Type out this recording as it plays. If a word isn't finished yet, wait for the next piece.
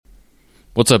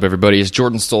What's up, everybody? It's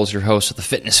Jordan Stolz, your host of the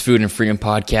Fitness, Food, and Freedom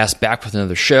Podcast, back with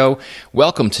another show.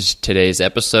 Welcome to today's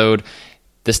episode.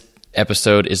 This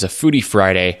episode is a Foodie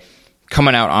Friday,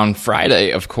 coming out on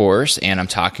Friday, of course, and I'm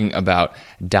talking about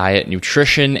diet,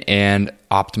 nutrition, and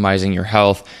optimizing your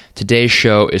health. Today's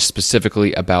show is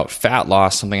specifically about fat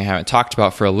loss, something I haven't talked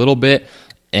about for a little bit,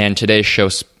 and today's show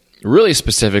really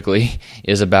specifically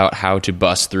is about how to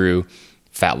bust through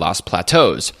fat loss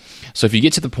plateaus. So if you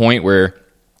get to the point where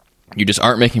you just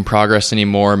aren't making progress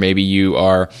anymore, maybe you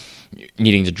are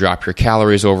needing to drop your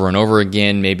calories over and over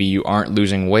again, maybe you aren't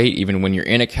losing weight even when you're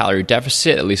in a calorie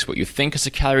deficit, at least what you think is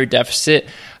a calorie deficit,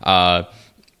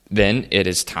 then it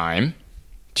is time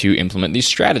to implement these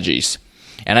strategies.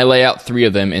 And I lay out 3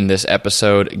 of them in this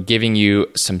episode, giving you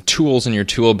some tools in your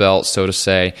tool belt, so to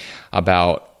say,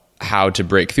 about how to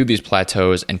break through these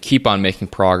plateaus and keep on making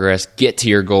progress, get to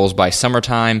your goals by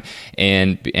summertime,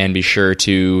 and be sure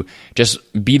to just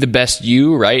be the best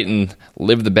you, right, and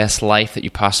live the best life that you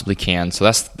possibly can. So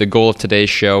that's the goal of today's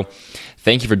show.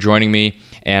 Thank you for joining me,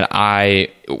 and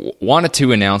I wanted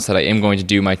to announce that I am going to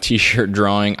do my t-shirt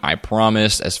drawing, I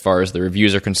promise, as far as the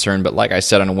reviews are concerned, but like I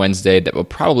said on Wednesday, that will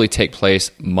probably take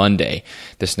place Monday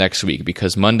this next week,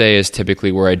 because Monday is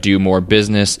typically where I do more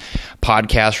business,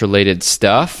 podcast-related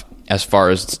stuff, as far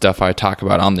as stuff I talk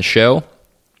about on the show.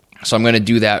 So I'm going to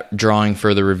do that drawing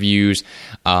for the reviews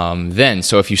then.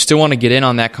 So if you still want to get in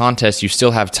on that contest, you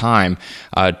still have time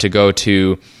to go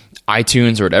to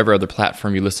iTunes or whatever other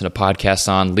platform you listen to podcasts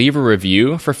on, leave a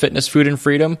review for Fitness, Food, and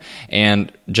Freedom,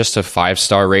 and just a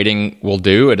 5-star rating will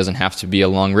do. It doesn't have to be a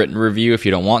long written review if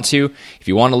you don't want to. If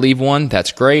you want to leave one,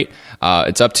 that's great.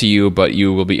 It's up to you, but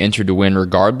you will be entered to win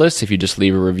regardless if you just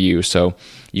leave a review. So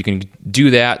you can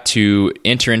do that to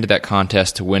enter into that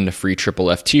contest to win the free Triple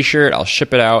F t-shirt. I'll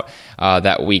ship it out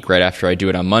that week right after I do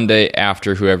it on Monday,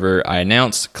 after whoever I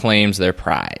announce claims their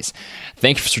prize.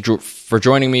 Thank you for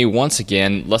joining me once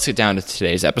again. Let's get down to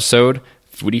today's episode,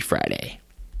 Foodie Friday.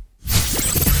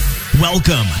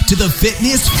 Welcome to the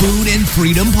Fitness, Food, and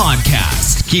Freedom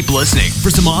Podcast. Keep listening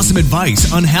for some awesome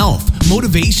advice on health,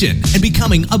 motivation, and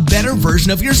becoming a better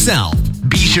version of yourself.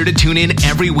 Be sure to tune in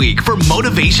every week for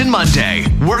Motivation Monday,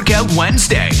 Workout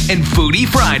Wednesday, and Foodie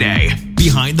Friday.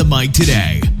 Behind the mic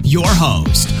today, your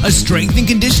host, a strength and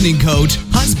conditioning coach,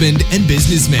 husband, and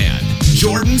businessman,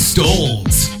 Jordan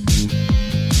Stolz.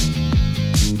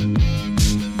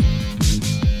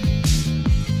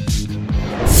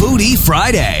 Foodie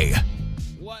Friday.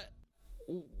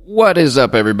 What is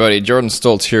up, everybody? Jordan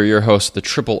Stolz here, your host of the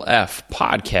Triple F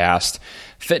Podcast,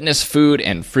 Fitness, Food,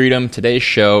 and Freedom. Today's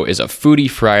show is a Foodie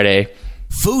Friday.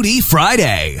 Foodie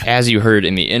Friday. As you heard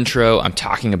in the intro, I'm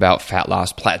talking about fat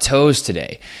loss plateaus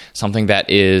today. Something that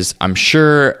is, I'm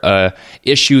sure, a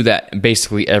issue that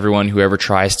basically everyone who ever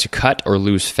tries to cut or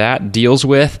lose fat deals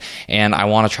with, and I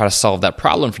want to try to solve that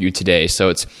problem for you today. So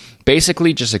it's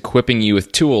basically just equipping you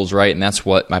with tools, right? And that's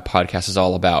what my podcast is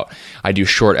all about. I do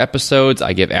short episodes,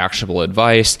 I give actionable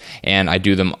advice, and I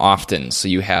do them often. So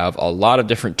you have a lot of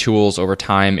different tools over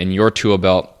time in your tool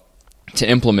belt to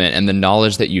implement, and the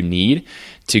knowledge that you need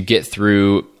to get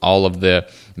through all of the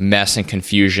mess and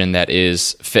confusion that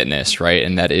is fitness, right?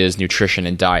 And that is nutrition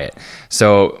and diet.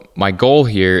 So my goal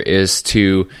here is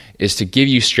to give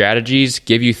you strategies,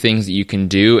 give you things that you can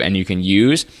do and you can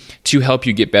use to help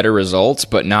you get better results,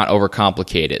 but not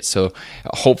overcomplicate it. So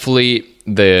hopefully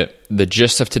the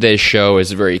gist of today's show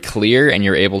is very clear, and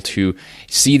you're able to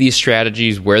see these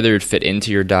strategies, where they would fit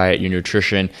into your diet, your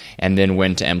nutrition, and then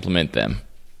when to implement them.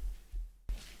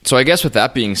 So I guess with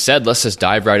that being said, let's just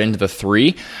dive right into the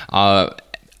 3. I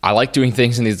like doing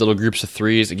things in these little groups of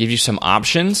 3s. It gives you some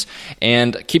options.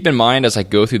 And keep in mind, as I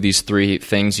go through these 3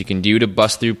 things you can do to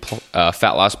bust through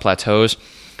fat loss plateaus,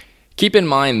 keep in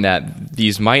mind that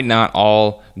these might not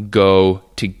all go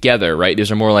together, right?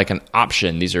 These are more like an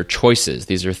option. These are choices.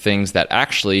 These are things that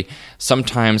actually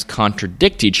sometimes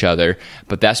contradict each other,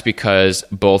 but that's because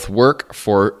both work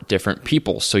for different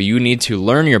people. So you need to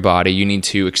learn your body, you need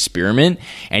to experiment,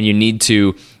 and you need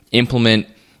to implement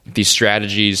these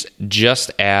strategies just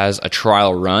as a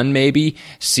trial run, maybe.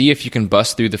 See if you can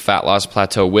bust through the fat loss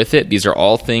plateau with it. These are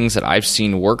all things that I've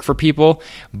seen work for people,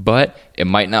 but it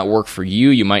might not work for you.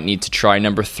 You might need to try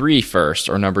number 3 first,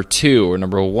 or number 2, or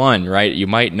number 1, right? You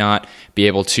might not be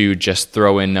able to just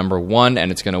throw in number 1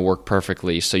 and it's going to work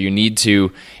perfectly. So you need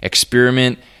to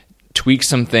experiment, tweak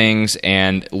some things,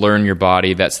 and learn your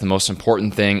body. That's the most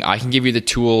important thing. I can give you the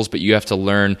tools, but you have to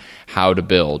learn how to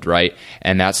build, right?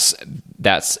 And that's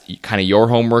kind of your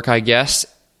homework, I guess,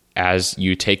 as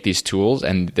you take these tools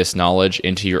and this knowledge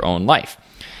into your own life.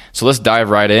 So let's dive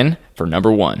right in for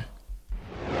number 1.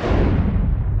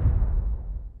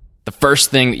 The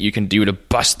first thing that you can do to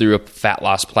bust through a fat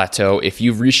loss plateau. If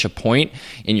you've reached a point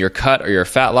in your cut or your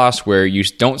fat loss where you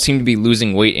don't seem to be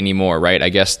losing weight anymore, right? I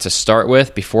guess to start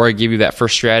with, before I give you that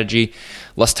first strategy,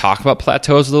 let's talk about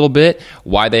plateaus a little bit,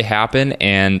 why they happen,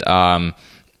 and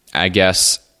I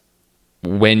guess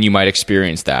when you might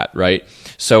experience that, right?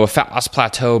 So a fat loss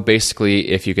plateau, basically,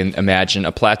 if you can imagine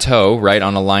a plateau, right,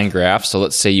 on a line graph. So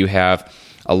let's say you have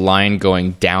a line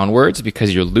going downwards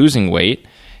because you're losing weight,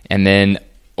 and then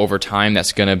over time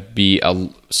that's going to be a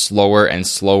slower and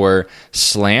slower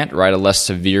slant, right? A less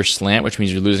severe slant, which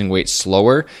means you're losing weight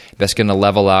slower. That's going to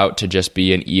level out to just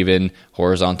be an even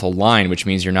horizontal line, which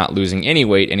means you're not losing any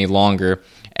weight any longer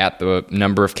at the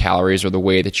number of calories or the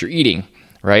way that you're eating,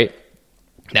 right?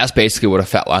 That's basically what a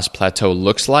fat loss plateau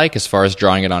looks like as far as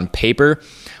drawing it on paper.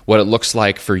 What it looks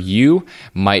like for you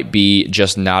might be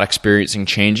just not experiencing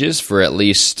changes for at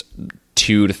least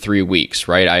 2 to 3 weeks,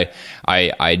 right?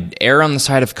 I err on the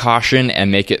side of caution and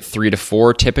make it 3 to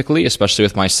 4 typically, especially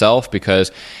with myself,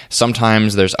 because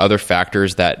sometimes there's other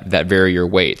factors that vary your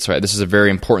weight. So this is a very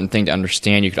important thing to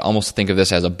understand. You could almost think of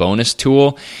this as a bonus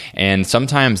tool, and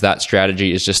sometimes that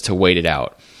strategy is just to wait it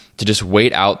out. To just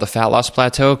wait out the fat loss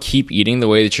plateau, keep eating the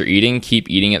way that you're eating, keep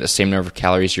eating at the same number of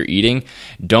calories you're eating.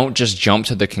 Don't just jump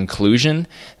to the conclusion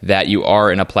that you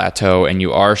are in a plateau and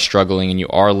you are struggling and you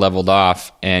are leveled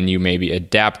off and you may be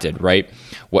adapted, right?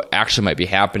 What actually might be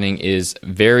happening is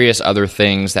various other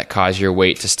things that cause your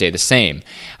weight to stay the same.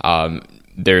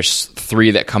 There's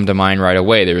 3 that come to mind right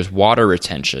away. There's water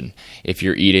retention. If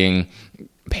you're eating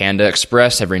Panda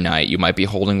Express every night, you might be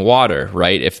holding water,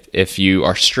 right? If you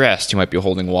are stressed, you might be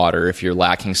holding water. If you're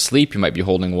lacking sleep, you might be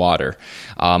holding water.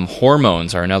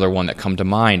 Hormones are another one that come to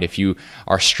mind. If you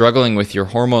are struggling with your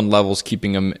hormone levels,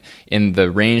 keeping them in the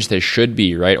range they should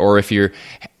be, right? Or if you're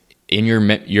in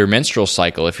your menstrual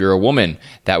cycle, if you're a woman,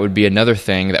 that would be another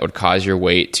thing that would cause your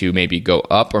weight to maybe go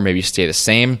up or maybe stay the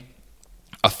same.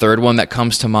 A third one that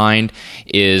comes to mind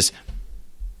is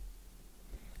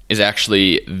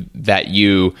actually that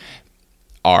you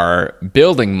are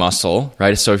building muscle,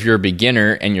 right? So if you're a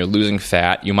beginner and you're losing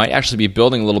fat, you might actually be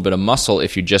building a little bit of muscle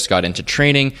if you just got into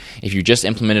training, if you just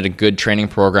implemented a good training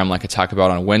program like I talk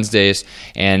about on Wednesdays,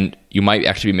 and you might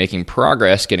actually be making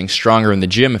progress, getting stronger in the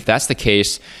gym. If that's the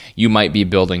case, you might be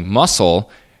building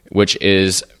muscle, which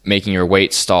is making your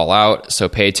weight stall out. So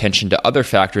pay attention to other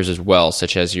factors as well,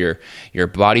 such as your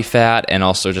body fat and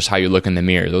also just how you look in the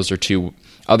mirror. Those are 2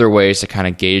 other ways to kind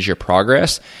of gauge your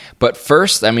progress. But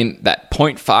first, I mean, that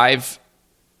 0.5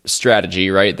 strategy,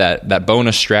 right, that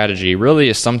bonus strategy really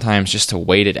is sometimes just to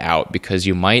wait it out, because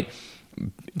you might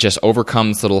just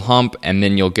overcome this little hump and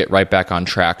then you'll get right back on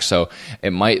track. So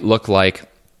it might look like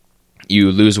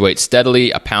you lose weight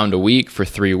steadily, a pound a week for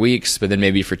 3 weeks, but then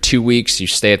maybe for 2 weeks you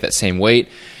stay at that same weight.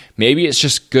 Maybe it's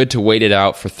just good to wait it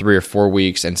out for 3 or 4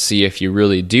 weeks and see if you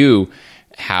really do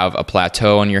have a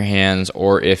plateau on your hands,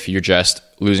 or if you're just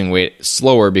losing weight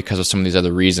slower because of some of these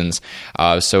other reasons.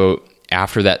 So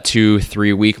after that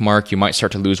 2-3 week mark, you might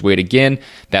start to lose weight again.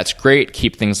 That's great.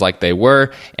 Keep things like they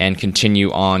were and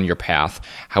continue on your path.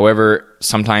 However,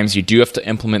 sometimes you do have to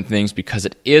implement things because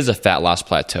it is a fat loss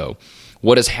plateau.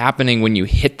 What is happening when you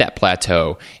hit that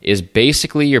plateau is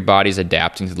basically your body's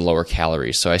adapting to the lower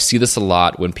calories. So I see this a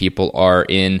lot when people are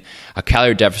in a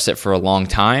calorie deficit for a long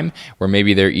time, where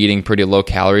maybe they're eating pretty low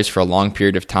calories for a long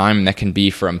period of time, and that can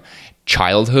be from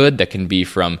childhood, that can be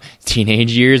from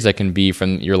teenage years, that can be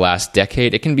from your last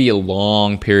decade. It can be a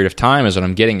long period of time is what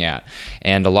I'm getting at.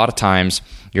 And a lot of times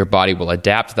your body will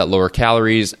adapt to that lower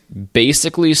calories,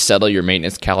 basically settle your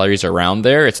maintenance calories around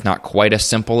there. It's not quite as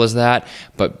simple as that,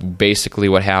 but basically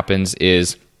what happens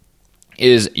is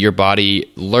your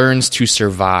body learns to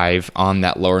survive on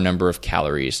that lower number of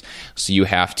calories. So you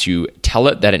have to tell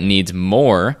it that it needs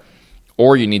more,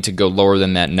 or you need to go lower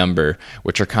than that number,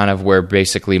 which are kind of where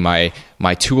basically my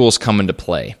tools come into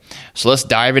play. So let's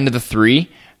dive into the 3.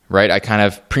 Right, I kind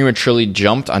of prematurely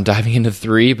jumped on diving into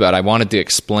 3, but I wanted to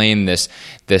explain this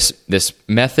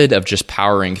method of just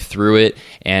powering through it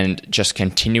and just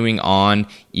continuing on,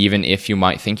 even if you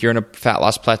might think you're in a fat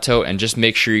loss plateau, and just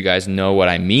make sure you guys know what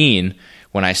I mean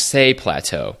when I say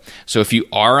plateau. So if you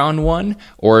are on one,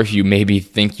 or if you maybe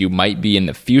think you might be in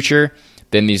the future,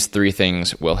 then these 3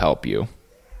 things will help you.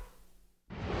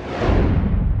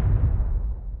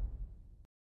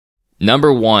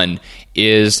 Number 1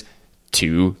 is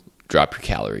to drop your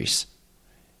calories.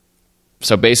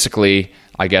 So basically,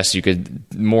 I guess you could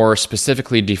more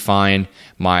specifically define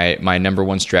my number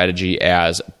 1 strategy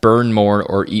as burn more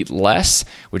or eat less,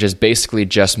 which is basically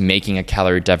just making a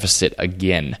calorie deficit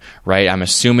again, right? I'm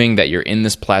assuming that you're in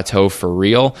this plateau for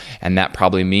real, and that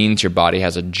probably means your body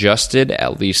has adjusted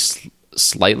at least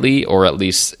slightly, or at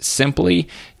least simply,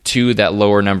 to that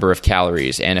lower number of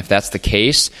calories. And if that's the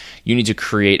case, you need to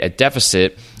create a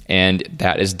deficit, and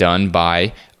that is done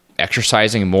by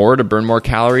exercising more to burn more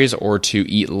calories or to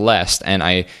eat less. And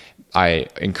I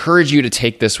encourage you to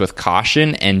take this with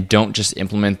caution and don't just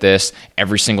implement this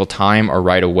every single time or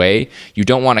right away. You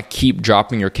don't want to keep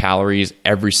dropping your calories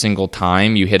every single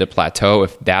time you hit a plateau.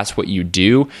 If that's what you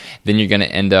do, then you're going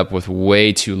to end up with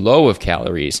way too low of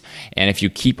calories. And if you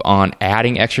keep on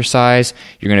adding exercise,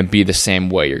 you're going to be the same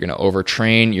way. You're going to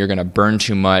overtrain, you're going to burn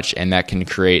too much, and that can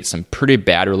create some pretty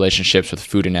bad relationships with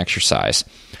food and exercise.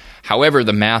 However,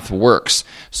 the math works.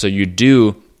 So you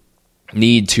do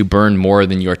need to burn more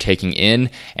than you're taking in,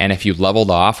 and if you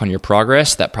leveled off on your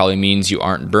progress, that probably means you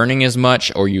aren't burning as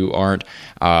much, or you aren't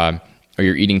or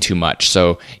you're eating too much.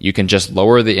 So you can just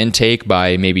lower the intake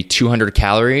by maybe 200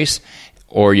 calories,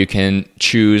 or you can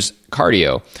choose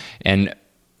cardio, and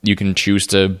you can choose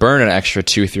to burn an extra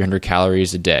 200-300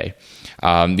 calories a day.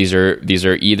 These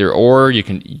are either or. You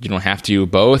don't have to do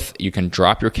both. You can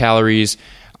drop your calories.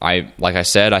 Like I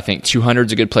said, I think 200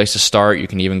 is a good place to start. You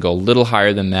can even go a little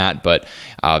higher than that, but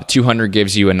 200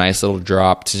 gives you a nice little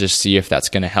drop to just see if that's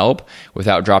going to help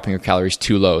without dropping your calories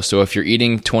too low. So if you're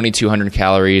eating 2,200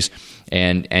 calories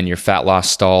and your fat loss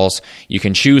stalls, you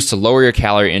can choose to lower your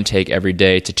calorie intake every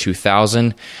day to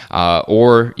 2,000,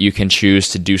 or you can choose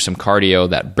to do some cardio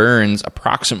that burns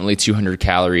approximately 200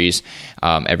 calories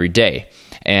every day.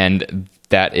 And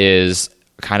that is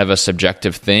kind of a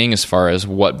subjective thing as far as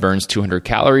what burns 200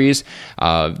 calories.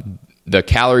 The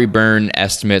calorie burn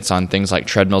estimates on things like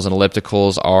treadmills and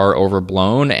ellipticals are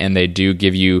overblown, and they do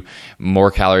give you more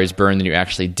calories burned than you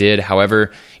actually did.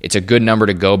 However, it's a good number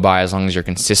to go by as long as you're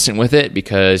consistent with it,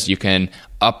 because you can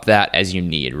up that as you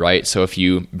need, right? So if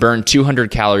you burn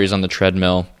 200 calories on the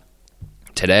treadmill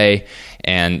today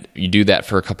and you do that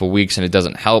for a couple of weeks and it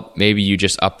doesn't help, maybe you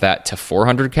just up that to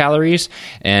 400 calories.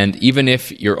 And even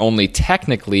if you're only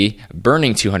technically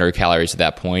burning 200 calories at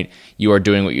that point, you are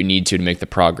doing what you need to make the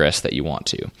progress that you want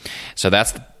to. So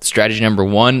that's strategy number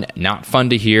one. Not fun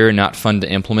to hear, not fun to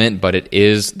implement, but it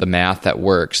is the math that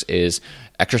works, is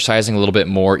exercising a little bit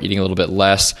more, eating a little bit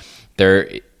less. There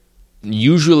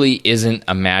usually isn't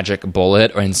a magic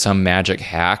bullet or in some magic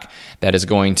hack that is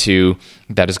going to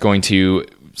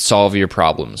solve your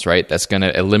problems, right? That's going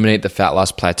to eliminate the fat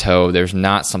loss plateau. There's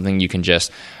not something you can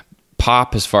just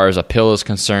pop as far as a pill is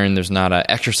concerned. There's not an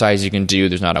exercise you can do.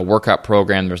 There's not a workout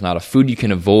program. There's not a food you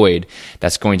can avoid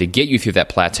that's going to get you through that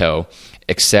plateau,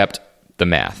 except the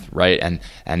math, right?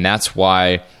 And that's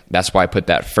why I put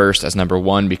that first as number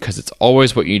one, because it's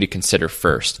always what you need to consider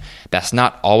first. That's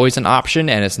not always an option,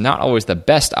 and it's not always the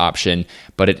best option,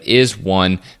 but it is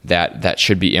one that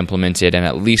should be implemented and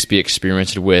at least be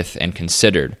experimented with and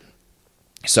considered.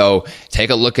 So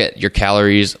take a look at your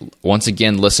calories. Once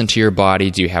again, listen to your body.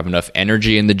 Do you have enough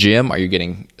energy in the gym? Are you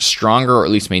getting stronger, or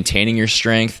at least maintaining your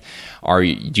strength?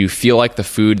 Do you feel like the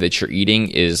food that you're eating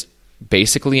is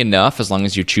basically enough, as long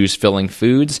as you choose filling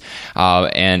foods?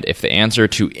 And if the answer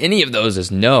to any of those is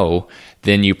no,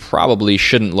 then you probably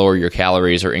shouldn't lower your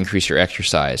calories or increase your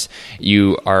exercise.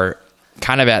 You are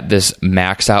kind of at this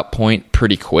max out point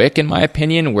pretty quick, in my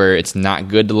opinion, where it's not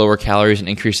good to lower calories and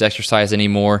increase exercise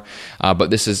anymore.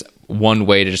 But this is one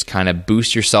way to just kind of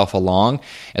boost yourself along,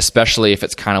 especially if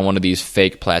it's kind of one of these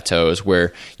fake plateaus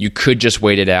where you could just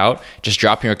wait it out. Just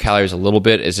dropping your calories a little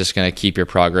bit is just going to keep your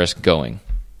progress going.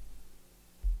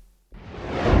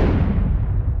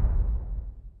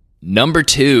 Number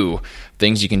 2,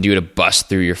 things you can do to bust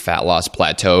through your fat loss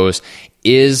plateaus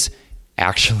is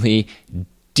actually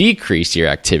decrease your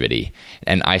activity.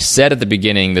 And I said at the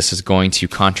beginning, this is going to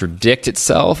contradict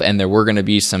itself, and there were going to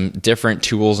be some different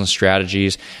tools and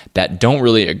strategies that don't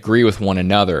really agree with one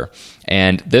another.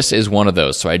 And this is one of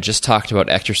those. So I just talked about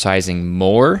exercising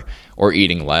more or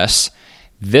eating less.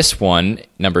 This one,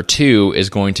 number 2, is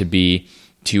going to be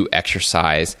to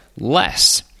exercise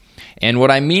less. And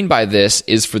what I mean by this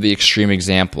is for the extreme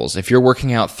examples. If you're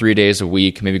working out 3 days a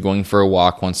week, maybe going for a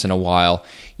walk once in a while,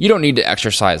 you don't need to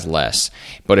exercise less.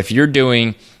 But if you're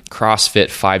doing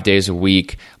CrossFit 5 days a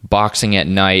week, boxing at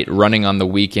night, running on the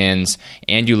weekends,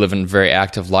 and you live in a very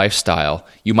active lifestyle,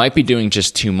 you might be doing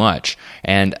just too much.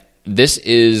 And this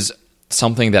is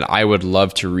something that I would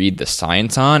love to read the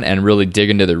science on and really dig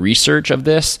into the research of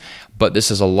this. But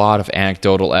this is a lot of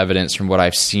anecdotal evidence from what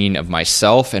I've seen of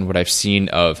myself and what I've seen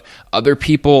of other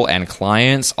people and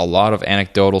clients, a lot of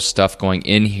anecdotal stuff going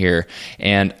in here.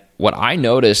 And what I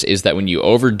notice is that when you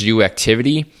overdo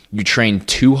activity, you train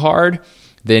too hard,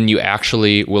 then you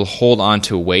actually will hold on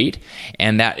to weight.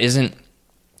 And that isn't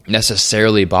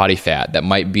necessarily body fat. That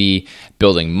might be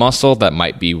building muscle, that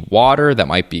might be water, that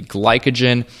might be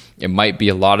glycogen, it might be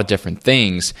a lot of different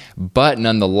things, but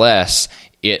nonetheless,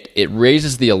 it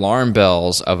raises the alarm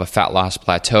bells of a fat loss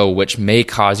plateau, which may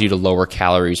cause you to lower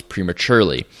calories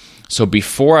prematurely. So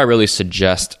before I really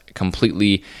suggest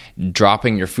completely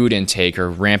dropping your food intake or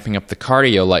ramping up the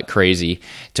cardio like crazy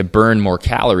to burn more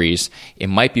calories, it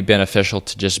might be beneficial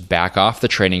to just back off the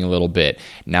training a little bit.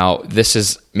 Now, this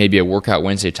is maybe a Workout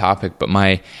Wednesday topic, but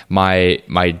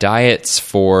my diets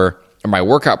for or my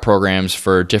workout programs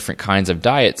for different kinds of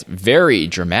diets vary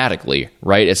dramatically,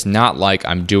 right? It's not like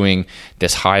I'm doing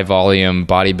this high volume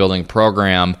bodybuilding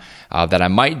program that I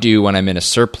might do when I'm in a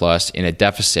surplus in a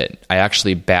deficit. I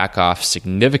actually back off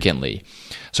significantly.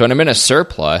 So when I'm in a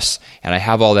surplus and I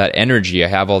have all that energy, I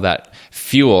have all that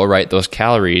fuel, right, those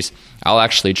calories, I'll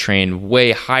actually train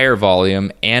way higher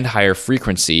volume and higher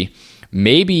frequency,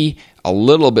 maybe a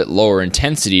little bit lower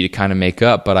intensity to kind of make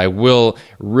up, but I will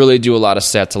really do a lot of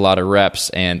sets, a lot of reps,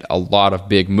 and a lot of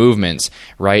big movements,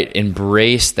 right?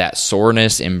 Embrace that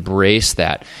soreness, embrace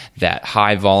that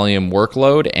high volume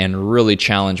workload, and really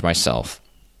challenge myself.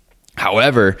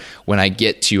 However, when I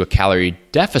get to a calorie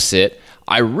deficit,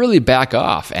 I really back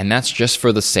off, and that's just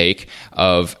for the sake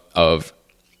of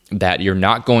that you're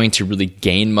not going to really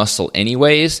gain muscle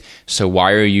anyways, so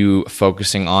why are you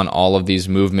focusing on all of these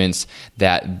movements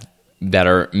that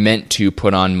are meant to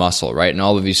put on muscle, right? And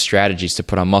all of these strategies to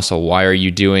put on muscle. Why are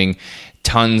you doing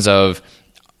tons of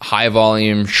high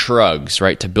volume shrugs,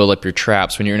 right, to build up your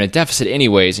traps when you're in a deficit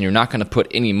anyways and you're not going to put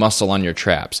any muscle on your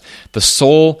traps? The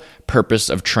sole purpose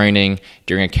of training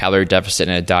during a calorie deficit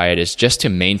in a diet is just to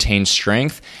maintain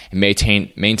strength and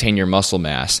maintain your muscle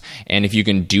mass. And if you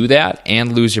can do that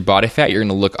and lose your body fat, you're going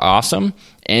to look awesome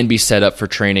and be set up for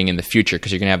training in the future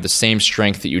because you're going to have the same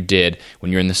strength that you did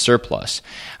when you're in the surplus.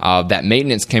 That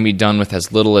maintenance can be done with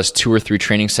as little as 2 or 3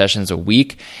 training sessions a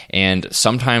week, and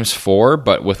sometimes 4,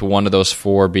 but with one of those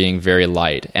 4 being very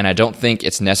light. And I don't think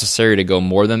it's necessary to go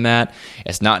more than that.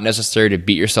 It's not necessary to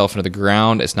beat yourself into the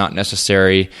ground. It's not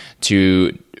necessary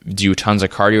to do tons of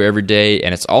cardio every day,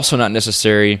 and it's also not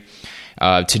necessary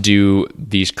to do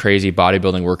these crazy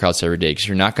bodybuilding workouts every day because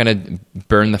you're not going to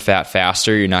burn the fat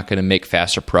faster. You're not going to make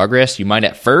faster progress. You might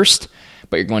at first,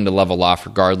 but you're going to level off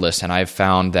regardless. And I've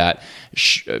found that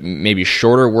maybe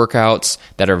shorter workouts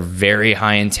that are very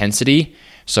high intensity,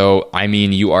 so I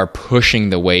mean you are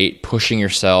pushing the weight, pushing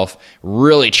yourself,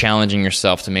 really challenging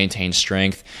yourself to maintain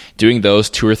strength, doing those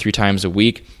 2 or 3 times a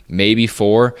week, maybe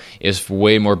 4, is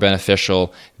way more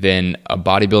beneficial than a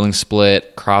bodybuilding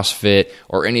split, CrossFit,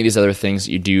 or any of these other things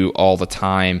that you do all the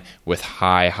time with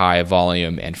high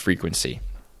volume and frequency.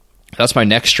 That's my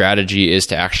next strategy, is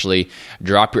to actually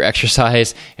drop your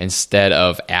exercise instead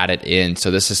of add it in.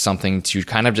 So this is something to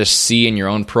kind of just see in your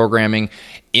own programming.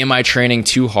 Am I training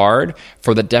too hard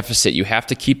for the deficit? You have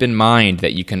to keep in mind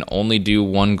that you can only do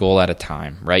one goal at a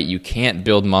time, right? You can't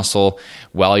build muscle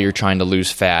while you're trying to lose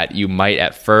fat. You might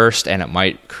at first, and it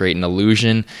might create an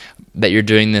illusion that you're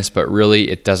doing this, but really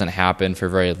it doesn't happen for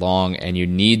very long, and you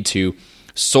need to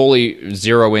solely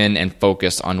zero in and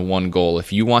focus on one goal.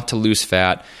 If you want to lose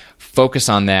fat, focus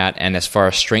on that, and as far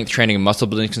as strength training and muscle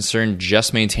building is concerned,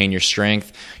 just maintain your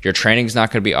strength. Your training's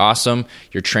not going to be awesome.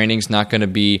 Your training's not going to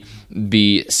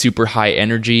be super high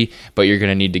energy, but you're going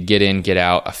to need to get in, get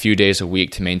out a few days a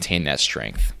week to maintain that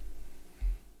strength.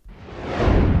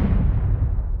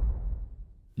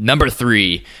 Number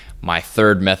 3, my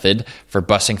third method for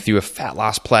busting through a fat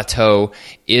loss plateau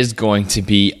is going to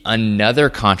be another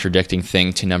contradicting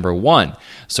thing to number 1.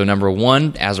 So number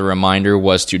 1, as a reminder,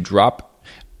 was to drop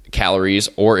calories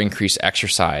or increase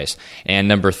exercise. And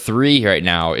number 3 right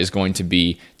now is going to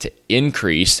be to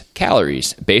increase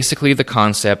calories. Basically the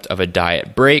concept of a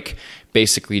diet break,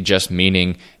 basically just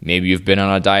meaning maybe you've been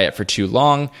on a diet for too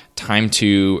long, time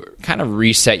to kind of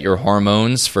reset your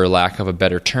hormones, for lack of a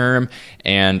better term,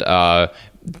 and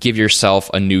give yourself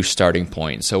a new starting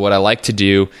point. So what I like to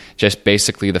do, just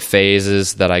basically the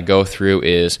phases that I go through,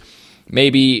 is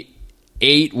maybe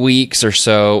 8 weeks or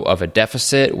so of a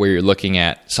deficit where you're looking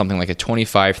at something like a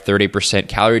 25-30%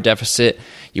 calorie deficit.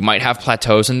 You might have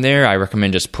plateaus in there. I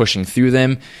recommend just pushing through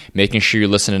them, making sure you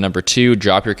listen to number 2,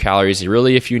 drop your calories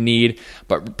really if you need,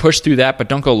 but push through that, but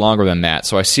don't go longer than that.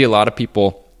 So I see a lot of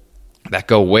people that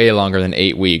go way longer than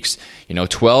 8 weeks.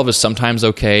 12 is sometimes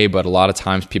okay, but a lot of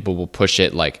times people will push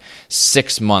it like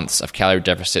 6 months of calorie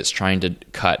deficits trying to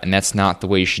cut, and that's not the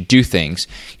way you should do things.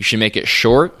 You should make it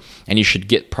short, and you should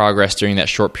get progress during that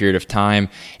short period of time,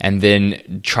 and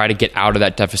then try to get out of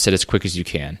that deficit as quick as you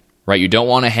can, right? You don't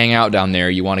want to hang out down there.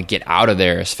 You want to get out of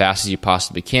there as fast as you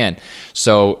possibly can.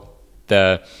 So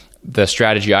the the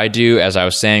strategy I do, as I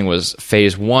was saying, was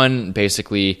phase 1,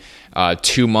 basically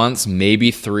 2 months,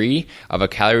 maybe 3 of a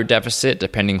calorie deficit,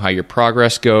 depending how your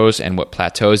progress goes and what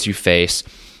plateaus you face.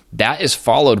 That is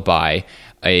followed by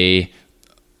a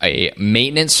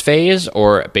maintenance phase,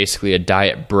 or basically a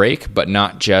diet break, but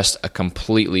not just a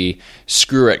completely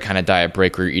screw it kind of diet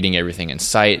break where you're eating everything in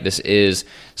sight. This is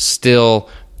still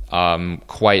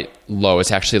quite low.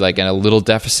 It's actually like in a little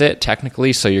deficit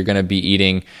technically, so you're going to be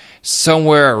eating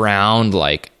somewhere around,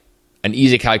 like, an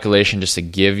easy calculation just to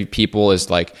give people is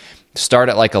like, start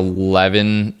at like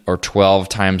 11 or 12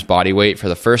 times body weight for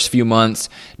the first few months,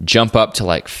 jump up to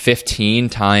like 15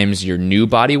 times your new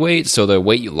body weight. So the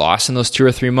weight you lost in those 2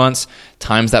 or 3 months,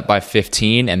 times that by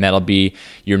 15, and that'll be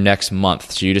your next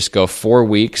month. So you just go 4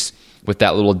 weeks with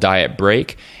that little diet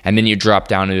break, and then you drop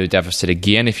down into a deficit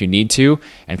again if you need to,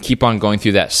 and keep on going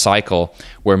through that cycle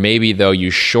where maybe though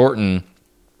you shorten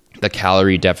the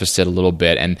calorie deficit a little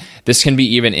bit. And this can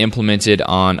be even implemented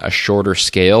on a shorter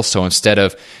scale. So instead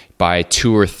of by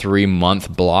 2 or 3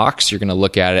 month blocks, you're going to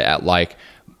look at it at like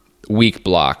week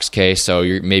blocks. Okay. So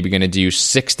you're maybe going to do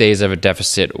 6 days of a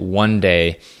deficit, 1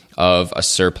 day of a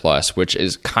surplus, which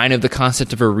is kind of the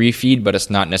concept of a refeed, but it's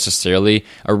not necessarily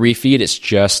a refeed. It's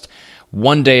just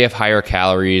 1 day of higher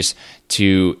calories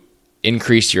to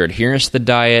increase your adherence to the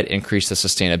diet, increase the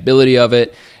sustainability of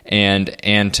it, and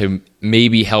to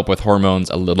maybe help with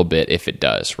hormones a little bit if it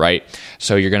does, right?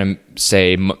 So you're going to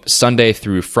say Sunday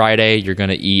through Friday, you're going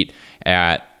to eat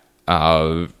at,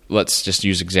 let's just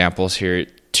use examples here,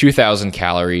 2,000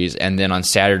 calories, and then on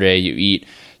Saturday you eat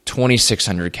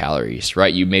 2,600 calories,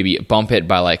 right? You maybe bump it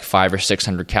by like 500 or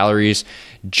 600 calories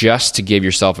just to give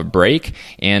yourself a break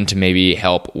and to maybe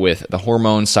help with the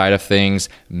hormone side of things.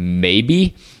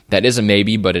 Maybe. That is a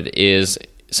maybe, but it is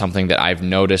something that I've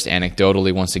noticed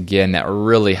anecdotally, once again, that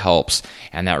really helps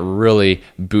and that really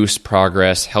boosts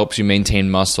progress, helps you maintain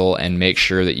muscle and make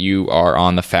sure that you are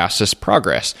on the fastest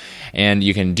progress. And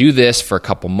you can do this for a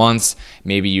couple months.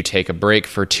 Maybe you take a break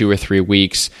for 2 or 3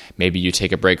 weeks. Maybe you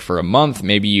take a break for a month.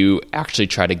 Maybe you actually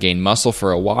try to gain muscle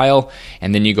for a while,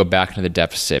 and then you go back into the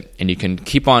deficit. And you can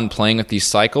keep on playing with these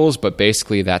cycles, but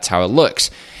basically that's how it looks.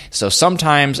 So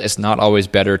sometimes it's not always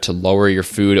better to lower your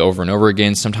food over and over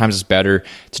again. Sometimes it's better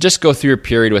to just go through a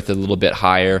period with a little bit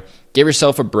higher. Give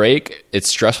yourself a break. It's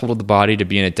stressful to the body to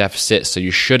be in a deficit, so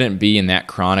you shouldn't be in that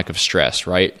chronic of stress,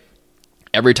 right?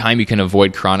 Every time you can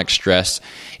avoid chronic stress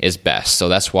is best. So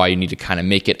that's why you need to kind of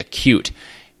make it acute.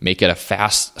 Make it a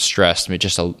fast stress,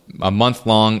 just a month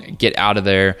long, get out of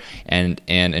there and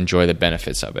enjoy the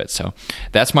benefits of it. So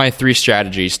that's my 3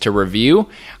 strategies. To review,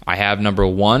 I have number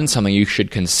 1, something you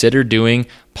should consider doing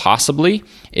possibly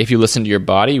if you listen to your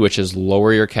body, which is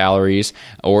lower your calories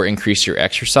or increase your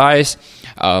exercise.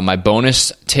 My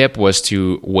bonus tip was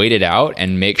to wait it out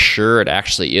and make sure it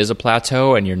actually is a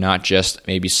plateau and you're not just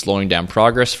maybe slowing down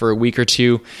progress for a week or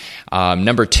 2.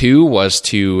 Number 2 was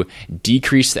to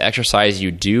decrease the exercise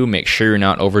you do, make sure you're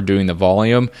not overdoing the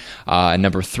volume.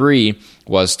 Number 3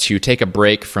 was to take a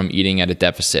break from eating at a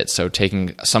deficit. So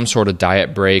taking some sort of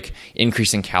diet break,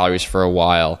 increasing calories for a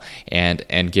while,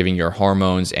 and giving your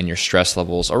hormones and your stress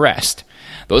levels a rest.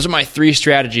 Those are my 3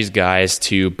 strategies, guys,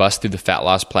 to bust through the fat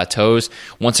loss plateaus.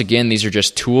 Once again, these are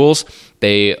just tools.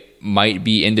 They might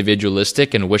be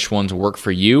individualistic in which ones work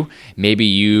for you. Maybe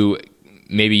you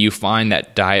find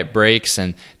that diet breaks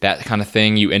and that kind of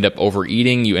thing, you end up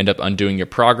overeating, you end up undoing your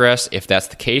progress. If that's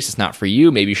the case, it's not for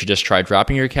you. Maybe you should just try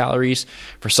dropping your calories.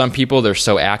 For some people, they're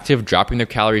so active, dropping their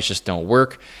calories just don't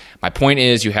work. My point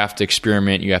is you have to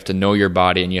experiment, you have to know your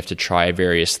body, and you have to try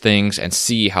various things and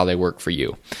see how they work for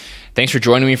you. Thanks for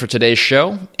joining me for today's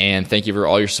show, and thank you for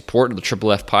all your support of the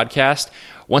Triple F Podcast.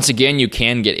 Once again, you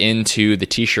can get into the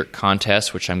t-shirt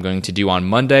contest, which I'm going to do on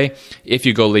Monday, if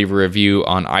you go leave a review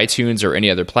on iTunes or any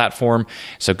other platform.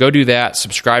 So go do that,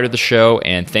 subscribe to the show,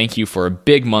 and thank you for a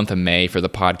big month of May for the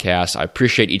podcast. I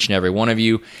appreciate each and every one of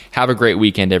you. Have a great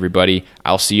weekend, everybody.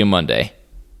 I'll see you Monday.